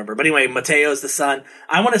 I can't remember. But anyway, Mateo's the son.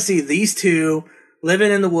 I want to see these two living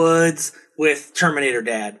in the woods with Terminator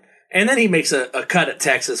Dad. And then he makes a cut at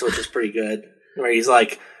Texas, which is pretty good. Where he's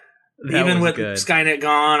like, even with Skynet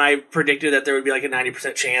gone, I predicted that there would be like a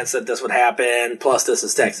 90% chance that this would happen. Plus, this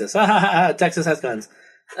is Texas. Texas has guns.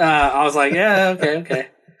 I was like, yeah, okay.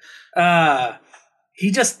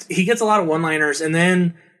 He gets a lot of one-liners. And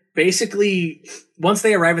then basically, once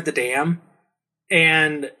they arrive at the dam,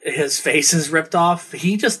 and his face is ripped off,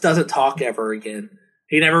 he just doesn't talk ever again.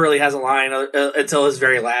 He never really has a line until his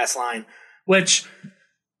very last line, which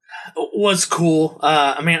was cool.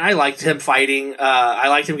 I mean, I liked him fighting. I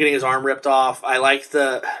liked him getting his arm ripped off. I liked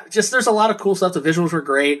there's a lot of cool stuff. The visuals were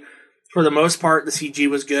great. For the most part, the CG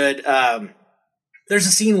was good. There's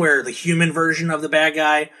a scene where the human version of the bad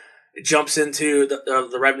guy jumps into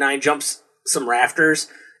the Rev 9, jumps some rafters.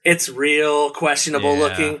 It's real questionable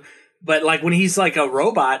looking. But like when he's like a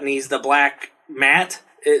robot and he's the black matte,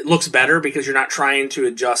 it looks better because you're not trying to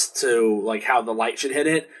adjust to like how the light should hit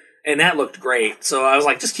it. And that looked great. So I was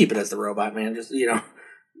like, just keep it as the robot, man. Just,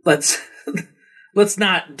 let's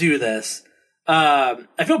not do this.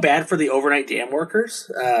 I feel bad for the overnight dam workers.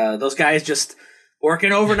 Those guys just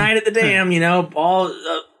working overnight at the dam, all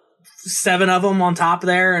 7 of them on top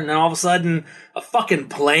there. And then all of a sudden a fucking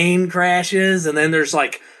plane crashes. And then there's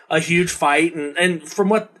like a huge fight. And from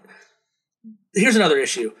what, here's another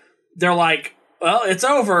issue. They're like, well, it's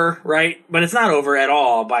over, right? But it's not over at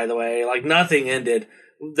all, by the way. Like, nothing ended.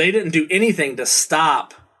 They didn't do anything to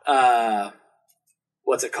stop,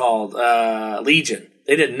 what's it called? Legion.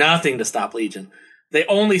 They did nothing to stop Legion. They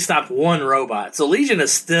only stopped one robot. So Legion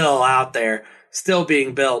is still out there, still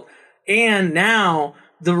being built. And now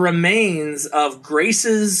the remains of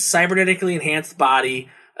Grace's cybernetically enhanced body,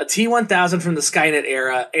 a T-1000 from the Skynet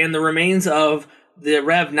era, and the remains of the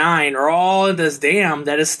Rev-9 are all in this dam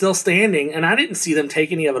that is still standing, and I didn't see them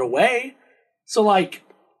take any of it away. So, like...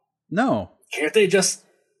 No. Can't they just...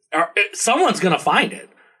 someone's going to find it.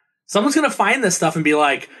 Someone's going to find this stuff and be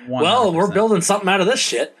like, 100%. Well, we're building something out of this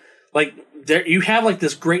shit. Like, you have, like,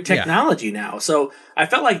 this great technology now. So, I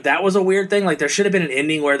felt like that was a weird thing. Like, there should have been an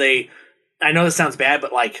ending where they... I know this sounds bad,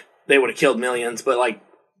 but, like, they would have killed millions, but, like,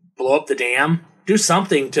 blow up the dam. Do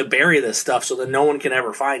something to bury this stuff so that no one can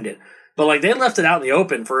ever find it. But, like, they left it out in the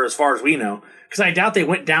open for as far as we know. Because I doubt they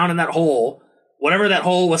went down in that hole, whatever that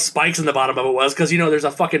hole with spikes in the bottom of it was, because, you know, there's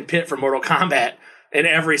a fucking pit for Mortal Kombat in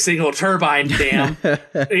every single turbine dam. Well,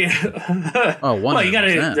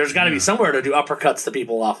 there's got to be somewhere to do uppercuts to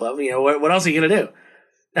people off of. You know, what else are you going to do?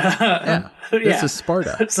 This is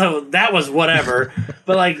Sparta. So that was whatever.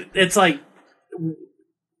 But, like, it's like,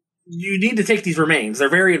 you need to take these remains. They're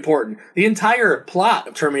very important. The entire plot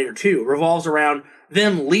of Terminator 2 revolves around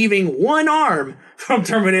them leaving one arm from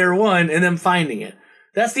Terminator 1 and them finding it.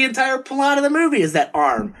 That's the entire plot of the movie, is that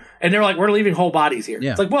arm. And they're like, we're leaving whole bodies here.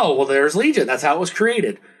 Yeah. It's like, well, there's Legion. That's how it was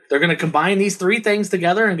created. They're going to combine these three things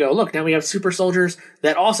together and go, look, now we have super soldiers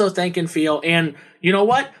that also think and feel. And you know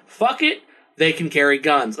what? Fuck it. They can carry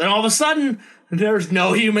guns. And all of a sudden, there's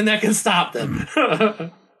no human that can stop them.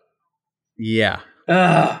 Yeah.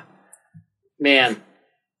 Man.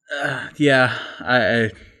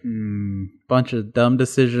 Bunch of dumb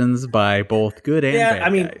decisions by both good and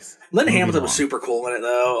bad guys. Linda Hamilton was super cool in it,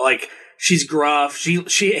 though. Like, she's gruff.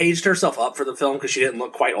 She aged herself up for the film because she didn't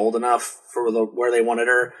look quite old enough for where they wanted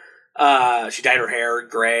her. She dyed her hair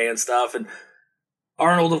gray and stuff. And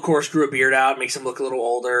Arnold, of course, grew a beard out, makes him look a little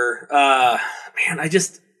older. Man,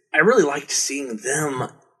 I really liked seeing them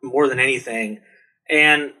more than anything.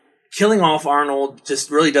 And killing off Arnold just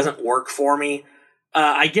really doesn't work for me.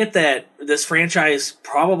 I get that this franchise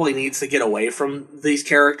probably needs to get away from these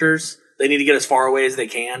characters. They need to get as far away as they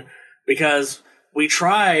can, because we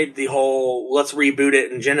tried the whole let's reboot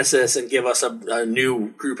it in Genesis and give us a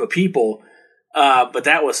new group of people, but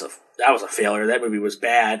that was a failure. That movie was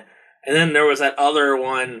bad. And then there was that other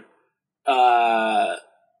one.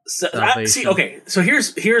 So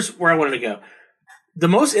here's where I wanted to go. The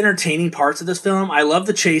most entertaining parts of this film, I love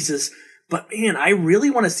the chases. But, man, I really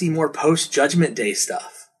want to see more post-Judgment Day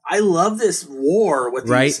stuff. I love this war with these.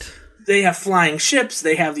 Right. They have flying ships.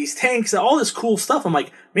 They have these tanks. All this cool stuff. I'm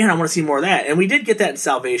like, man, I want to see more of that. And we did get that in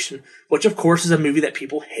Salvation, which, of course, is a movie that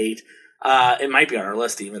people hate. It might be on our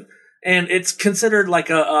list, even. And it's considered like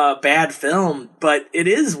a bad film, but it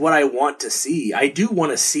is what I want to see. I do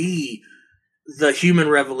want to see the human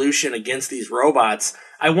revolution against these robots.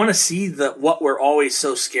 I want to see what we're always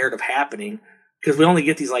so scared of happening, because we only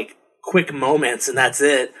get these, like, quick moments and that's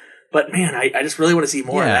it. But man, I just really want to see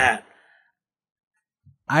more of that.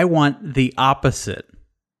 I want the opposite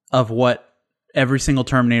of what every single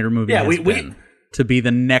Terminator movie has been to be the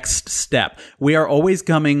next step. We are always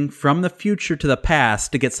coming from the future to the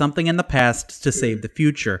past to get something in the past to save the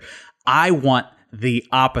future. I want the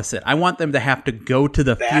opposite. I want them to have to go to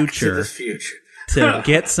the future to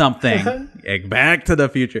get something. Back to the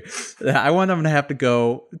future. I want them to have to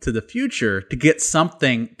go to the future to get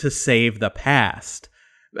something to save the past.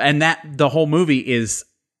 And that the whole movie is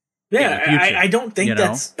in the future, I don't think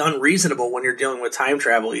that's unreasonable when you're dealing with time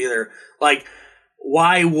travel either. Like,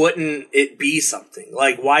 why wouldn't it be something?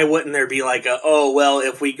 Like, why wouldn't there be like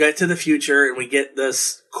if we get to the future and we get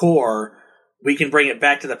this core, we can bring it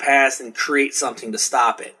back to the past and create something to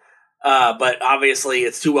stop it. But obviously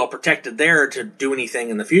it's too well protected there to do anything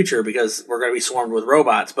in the future because we're going to be swarmed with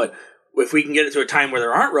robots. But if we can get it to a time where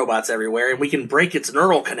there aren't robots everywhere and we can break its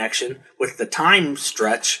neural connection with the time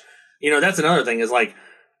stretch, that's another thing is like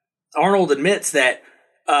Arnold admits that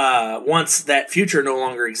once that future no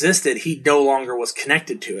longer existed, he no longer was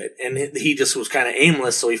connected to it. And he just was kind of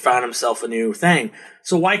aimless. So he found himself a new thing.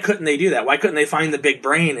 So why couldn't they do that? Why couldn't they find the big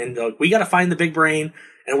brain and go, we got to find the big brain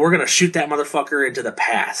and we're going to shoot that motherfucker into the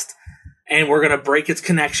past. And we're going to break its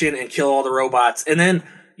connection and kill all the robots. And then,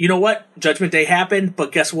 you know what? Judgment Day happened,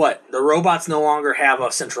 but guess what? The robots no longer have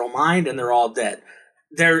a central mind and they're all dead.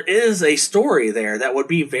 There is a story there that would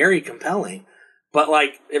be very compelling. But,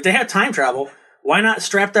 like, if they had time travel, why not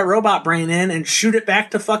strap that robot brain in and shoot it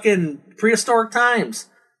back to fucking prehistoric times?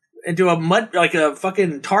 into a mud, like a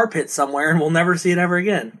fucking tar pit somewhere, and we'll never see it ever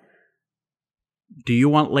again. Do you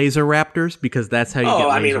want laser raptors? Because that's how you get laser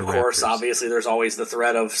raptors. I mean, of course, obviously, there's always the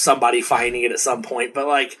threat of somebody finding it at some point. But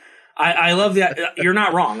like, I love that. You're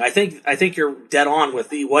not wrong. I think you're dead on with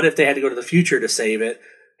the what if they had to go to the future to save it,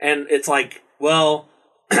 and it's like, well,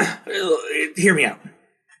 hear me out.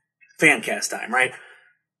 Fan cast time, right?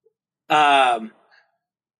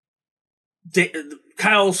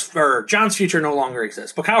 John's future no longer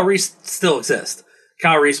exists, but Kyle Reese still exists.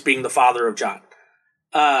 Kyle Reese being the father of John.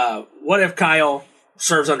 What if Kyle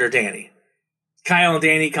serves under Danny? Kyle and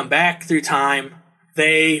Danny come back through time.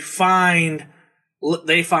 They find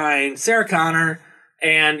Sarah Connor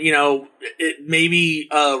and, maybe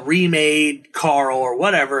a remade Carl or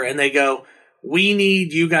whatever, and they go, we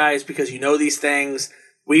need you guys because you know these things.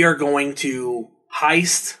 We are going to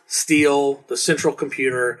steal the central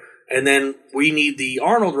computer, and then we need the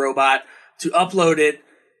Arnold robot to upload it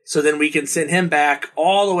so then we can send him back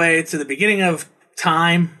all the way to the beginning of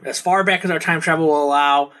time, as far back as our time travel will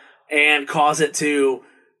allow, and cause it to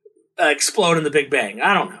explode in the Big Bang.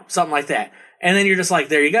 I don't know, something like that. And then you're just like,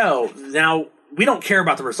 there you go. Now, we don't care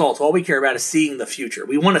about the results. All we care about is seeing the future.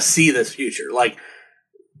 We want to see this future. Like,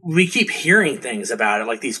 we keep hearing things about it,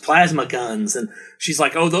 like these plasma guns, and she's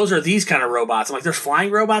like, oh, those are these kind of robots. I'm like, there's flying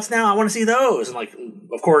robots now? I want to see those. And like,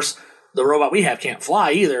 of course, the robot we have can't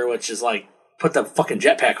fly either, which is like, put the fucking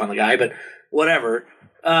jetpack on the guy, but whatever.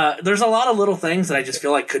 There's a lot of little things that I just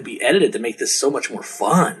feel like could be edited to make this so much more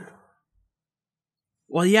fun.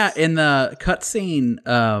 Well, yeah, in the cutscene,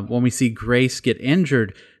 when we see Grace get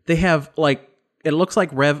injured, they have, like, it looks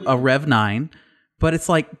like a Rev 9, but it's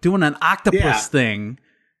like doing an octopus thing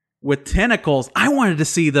with tentacles. I wanted to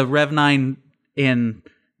see the Rev 9 in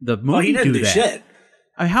the movie he didn't do that. Shit.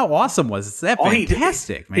 I mean, how awesome was that?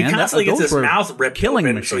 Fantastic, man. He constantly gets his mouth ripped killing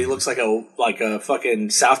open, machines. so he looks like a fucking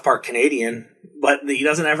South Park Canadian, but he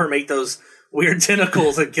doesn't ever make those weird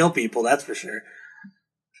tentacles that kill people, that's for sure.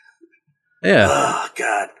 Yeah. Oh,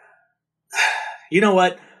 God. You know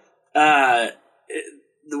what?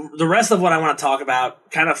 The rest of what I want to talk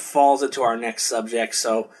about kind of falls into our next subject,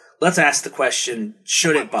 so let's ask the question,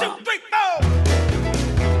 should it bomb? 1, 2, 3, 4.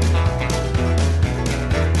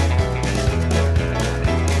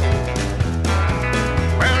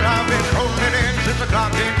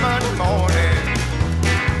 O'clock in Monday morning.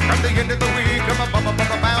 From the end of the week, I'm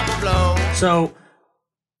about to blow. So,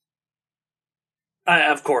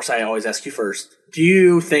 of course, I always ask you first. Do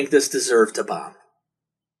you think this deserved to bomb?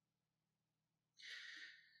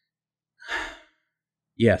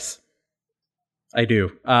 Yes, I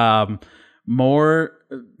do.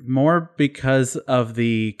 More because of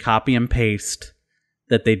the copy and paste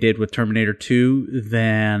that they did with Terminator 2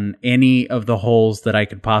 than any of the holes that I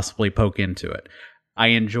could possibly poke into it. I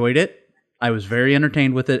enjoyed it. I was very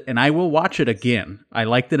entertained with it, and I will watch it again. I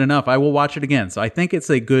liked it enough. I will watch it again. So I think it's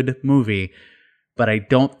a good movie, but I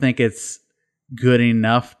don't think it's good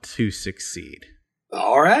enough to succeed.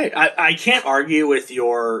 All right. I can't argue with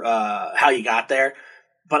your how you got there,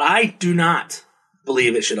 but I do not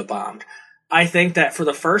believe it should have bombed. I think that for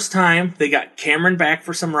the first time, they got Cameron back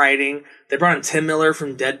for some writing. They brought in Tim Miller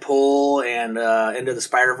from Deadpool and Into the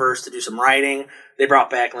Spider-Verse to do some writing. They brought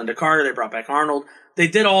back Linda Carter. They brought back Arnold. They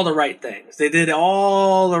did all the right things.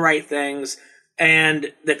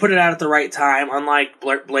 And they put it out at the right time, unlike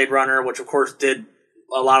Blade Runner, which of course did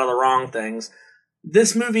a lot of the wrong things.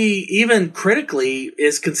 This movie, even critically,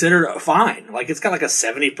 is considered fine. Like, it's got like a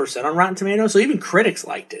 70% on Rotten Tomatoes, so even critics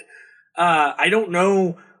liked it. I don't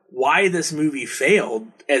know why this movie failed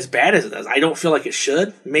as bad as it does. I don't feel like it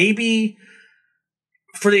should. Maybe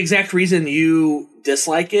for the exact reason you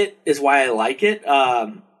dislike it is why I like it.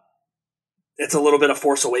 It's a little bit of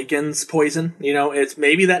Force Awakens poison. It's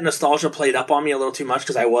maybe that nostalgia played up on me a little too much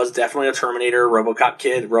because I was definitely a Terminator, RoboCop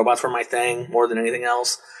kid. Robots were my thing more than anything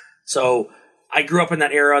else. So I grew up in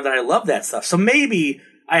that era that I love that stuff. So maybe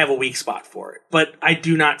I have a weak spot for it. But I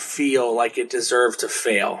do not feel like it deserved to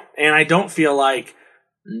fail. And I don't feel like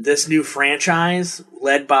this new franchise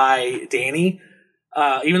led by Danny,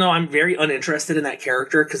 even though I'm very uninterested in that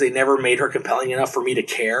character because they never made her compelling enough for me to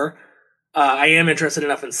care, I am interested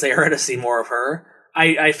enough in Sarah to see more of her.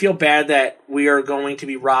 I feel bad that we are going to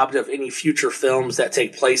be robbed of any future films that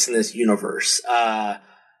take place in this universe.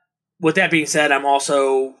 With that being said, I'm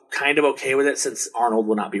also kind of okay with it since Arnold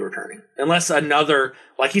will not be returning. Unless another,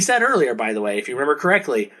 like he said earlier, by the way, if you remember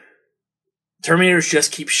correctly, Terminators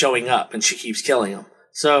just keep showing up and she keeps killing them.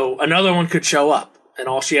 So another one could show up and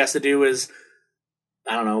all she has to do is,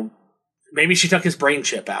 I don't know, maybe she took his brain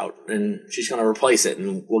chip out and she's going to replace it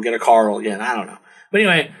and we'll get a Carl again. I don't know. But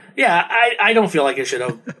anyway, yeah, I don't feel like it should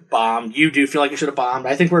have bombed. You do feel like it should have bombed.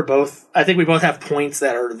 I think we both have points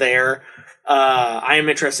that are there. I am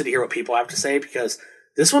interested to hear what people have to say because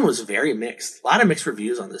this one was very mixed. A lot of mixed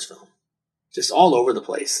reviews on this film. Just all over the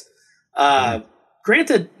place.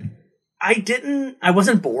 Granted, I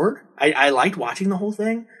wasn't bored. I liked watching the whole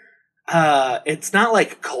thing. It's not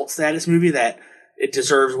like a cult status movie that it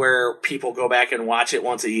deserves where people go back and watch it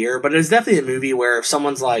once a year, but it's definitely a movie where if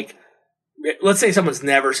someone's like, let's say someone's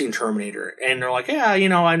never seen Terminator and they're like, yeah,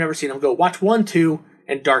 I've never seen them, go watch 1, 2,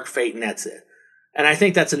 and Dark Fate, and that's it. And I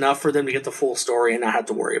think that's enough for them to get the full story and not have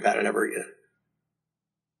to worry about it ever again.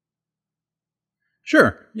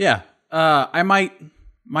 Sure. Yeah. I might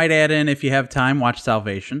add in, if you have time, watch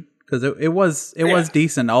Salvation. Because it was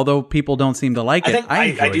decent, although people don't seem to like it.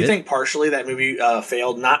 I do think partially that movie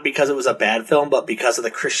failed, not because it was a bad film, but because of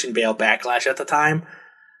the Christian Bale backlash at the time.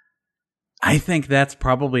 I think that's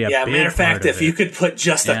probably a big matter of fact, if you could put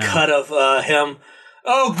just a cut of him,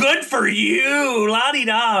 oh, good for you,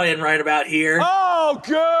 la-di-da, and right about here. Oh,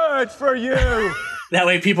 good for you. That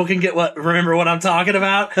way people can remember what I'm talking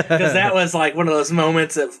about. Because that was like one of those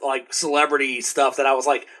moments of like celebrity stuff that I was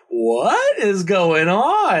like, what is going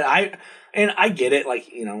on? I get it, like,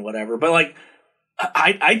 whatever. But like,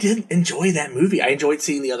 I did enjoy that movie. I enjoyed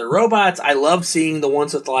seeing the other robots. I love seeing the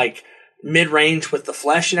ones with like mid-range with the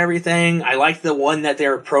flesh and everything. I like the one that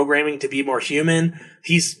they're programming to be more human.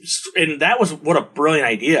 And that was what a brilliant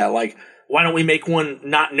idea. Like, why don't we make one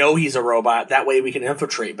not know he's a robot? That way we can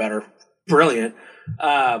infiltrate better. Brilliant.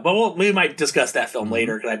 But we might discuss that film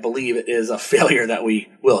later because I believe it is a failure that we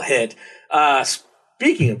will hit.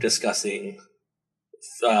 Speaking of discussing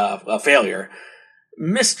a failure,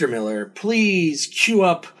 Mr. Miller, please cue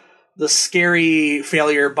up the scary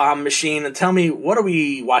failure bomb machine and tell me, what are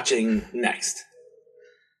we watching next?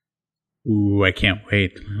 Ooh, I can't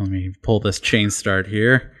wait. Let me pull this chain start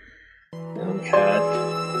here. Oh,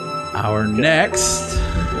 God. Our next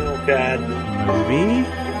movie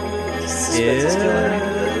is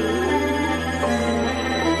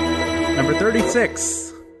number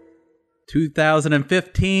 36,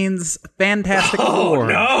 2015's Fantastic Four.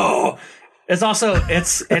 No! It's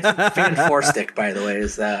Van Forstick, by the way,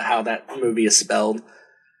 is how that movie is spelled.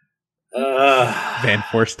 Van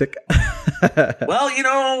Forstick.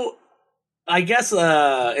 Well, I guess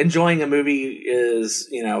enjoying a movie is,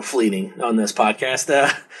 fleeting on this podcast.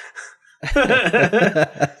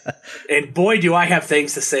 And boy, do I have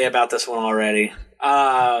things to say about this one already.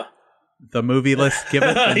 The movie list, give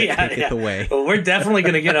it and take it away. Well, we're definitely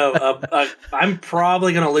going to get I'm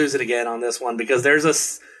probably going to lose it again on this one because there's a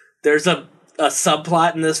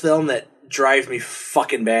subplot in this film that drives me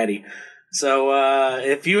fucking batty. So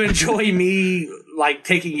if you enjoy me like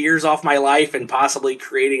taking years off my life and possibly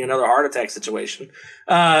creating another heart attack situation,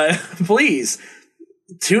 please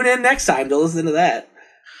tune in next time to listen to that.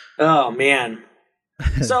 Oh man.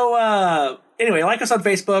 So anyway, like us on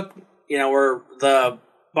Facebook. We're the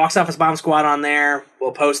Box Office Bomb Squad on there.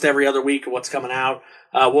 We'll post every other week what's coming out.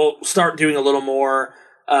 We'll start doing a little more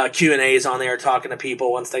Q&As on there, talking to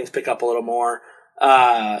people once things pick up a little more.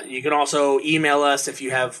 You can also email us if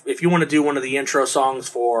you want to do one of the intro songs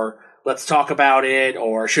for Let's Talk About It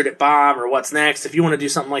or Should It Bomb or What's Next. If you want to do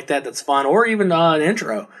something like that, that's fun, or even an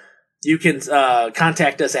intro, you can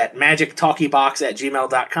contact us at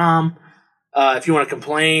magictalkiebox@gmail.com. If you want to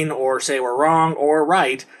complain or say we're wrong or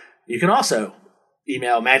right, you can also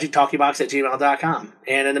email magictalkiebox@gmail.com.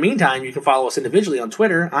 And in the meantime, you can follow us individually on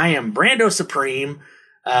Twitter. I am Brando Supreme.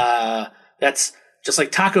 That's just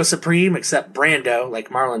like Taco Supreme, except Brando, like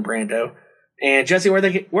Marlon Brando. And Jesse,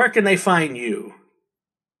 where can they find you?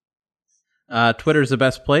 Twitter's the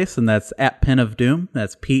best place, and that's at Pen of Doom.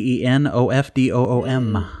 That's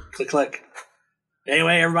PENOFDOOM. Click.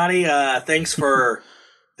 Anyway, everybody, thanks for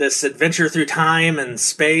this adventure through time and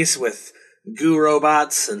space with goo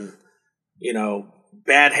robots and,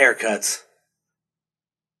 bad haircuts.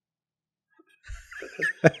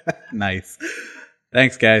 Nice.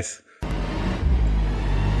 Thanks, guys.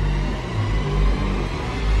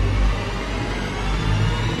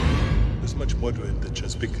 There's much more to it than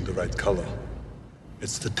just picking the right color.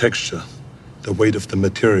 It's the texture, the weight of the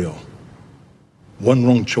material. One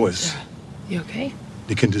wrong choice. You okay?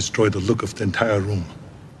 It can destroy the look of the entire room.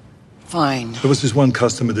 Fine. There was this one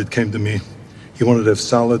customer that came to me. He wanted to have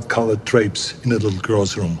solid colored drapes in a little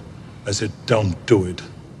girl's room. I said, don't do it.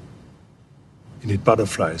 You need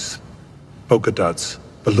butterflies, polka dots,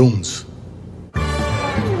 balloons.